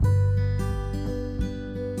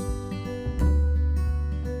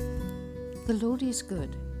The Lord is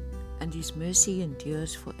good, and His mercy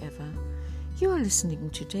endures forever. You are listening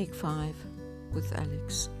to Take 5 with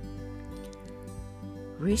Alex.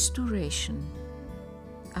 Restoration.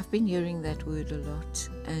 I've been hearing that word a lot,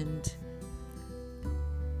 and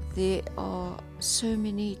there are so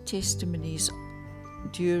many testimonies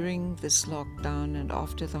during this lockdown and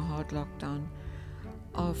after the hard lockdown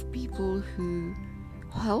of people who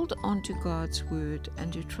held on to God's word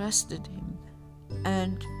and who trusted Him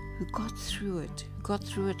and who got through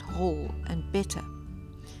it whole and better.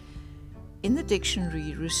 In the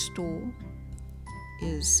dictionary, restore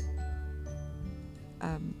is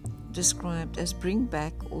described as bring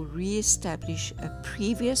back or re-establish a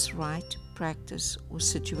previous right, practice, or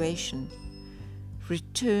situation,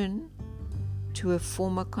 return to a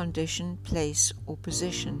former condition, place, or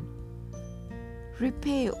position,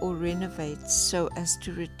 repair or renovate so as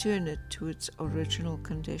to return it to its original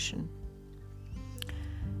condition.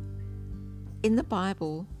 In the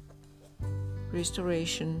Bible,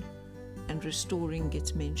 restoration and restoring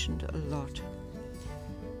gets mentioned a lot.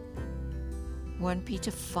 1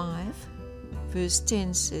 Peter 5 verse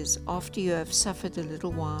 10 says, after you have suffered a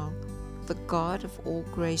little while, the God of all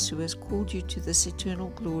grace, who has called you to this eternal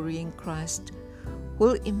glory in Christ,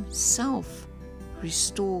 will Himself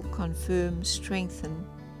restore, confirm, strengthen,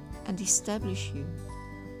 and establish you.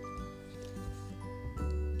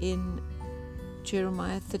 In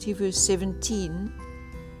Jeremiah 30 verse 17,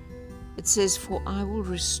 it says, for I will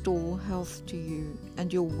restore health to you,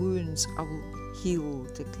 and your wounds I will heal,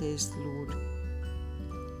 declares the Lord.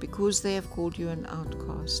 Because they have called you an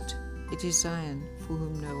outcast, it is Zion for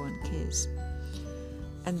whom no one cares.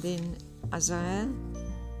 And then Isaiah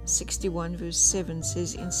 61 verse 7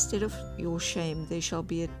 says, instead of your shame there shall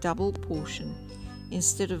be a double portion.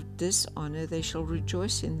 Instead of dishonor they shall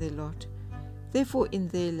rejoice in their lot. Therefore in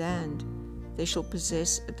their land they shall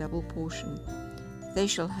possess a double portion. They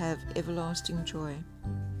shall have everlasting joy.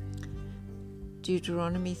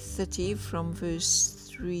 Deuteronomy 30 from verse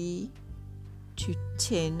 3 to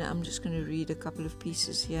 10. I'm just going to read a couple of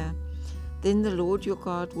pieces here. Then the Lord your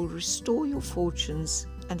God will restore your fortunes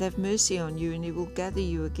and have mercy on you, and He will gather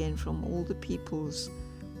you again from all the peoples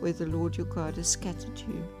where the Lord your God has scattered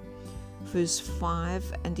you. Verse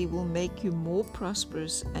 5, and He will make you more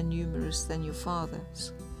prosperous and numerous than your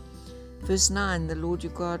fathers. Verse 9, the Lord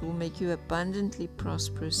your God will make you abundantly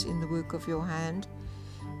prosperous in the work of your hand,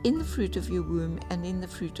 in the fruit of your womb, and in the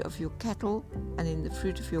fruit of your cattle, and in the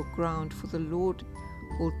fruit of your ground, for the Lord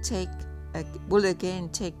will again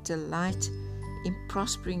take delight in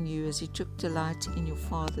prospering you as He took delight in your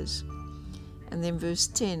fathers. And then verse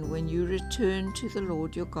 10, when you return to the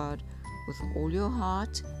Lord your God with all your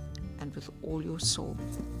heart and with all your soul.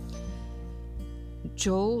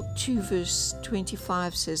 Joel 2 verse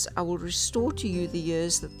 25 says, I will restore to you the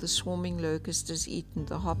years that the swarming locust has eaten,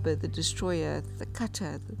 the hopper, the destroyer, the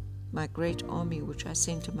cutter, my great army which I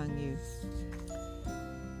sent among you.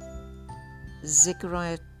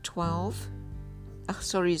 Zechariah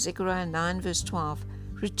 9 verse 12,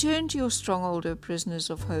 return to your stronghold, O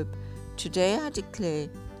prisoners of hope. Today I declare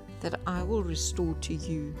that I will restore to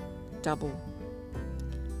you double.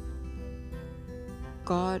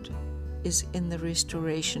 God is in the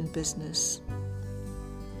restoration business.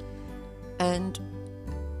 And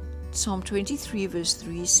Psalm 23 verse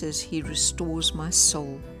 3 says, He restores my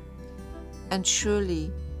soul. And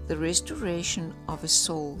surely the restoration of a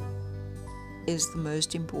soul is the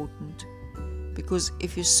most important, because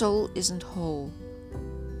if your soul isn't whole,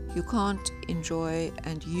 you can't enjoy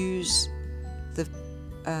and use the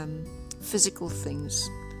physical things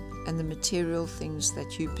and the material things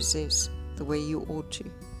that you possess the way you ought to.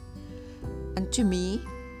 And to me,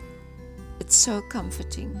 it's so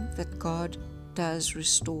comforting that God does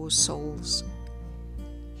restore souls.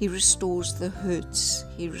 He restores the hurts.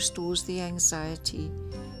 He restores the anxiety.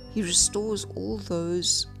 He restores all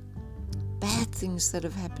those bad things that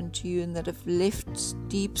have happened to you and that have left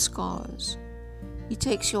deep scars. He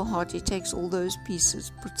takes your heart, He takes all those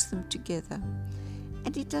pieces, puts them together,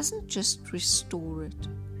 and He doesn't just restore it.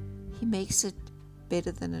 He makes it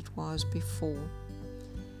better than it was before.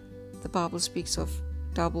 The Bible speaks of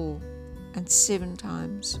double and 7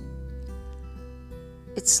 times.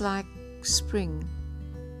 It's like spring.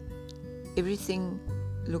 Everything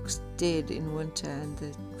looks dead in winter and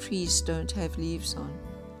the trees don't have leaves on.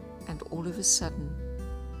 And all of a sudden,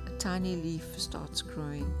 a tiny leaf starts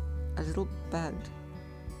growing. A little bud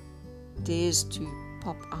dares to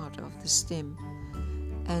pop out of the stem.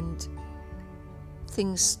 And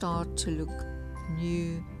things start to look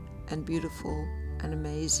new and beautiful and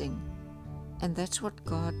amazing. And that's what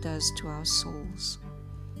God does to our souls.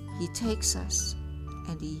 He takes us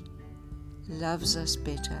and He loves us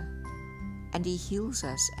better, and He heals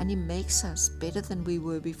us, and He makes us better than we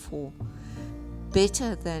were before,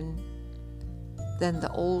 better than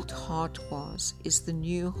the old heart was, is the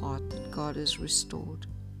new heart that God has restored.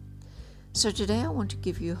 So today I want to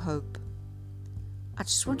give you hope. I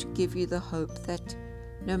just want to give you the hope that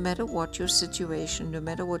no matter what your situation, no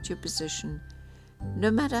matter what your position,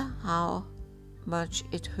 no matter how much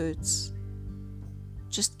it hurts,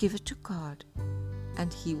 just give it to God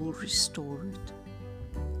and He will restore it.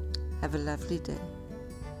 Have a lovely day.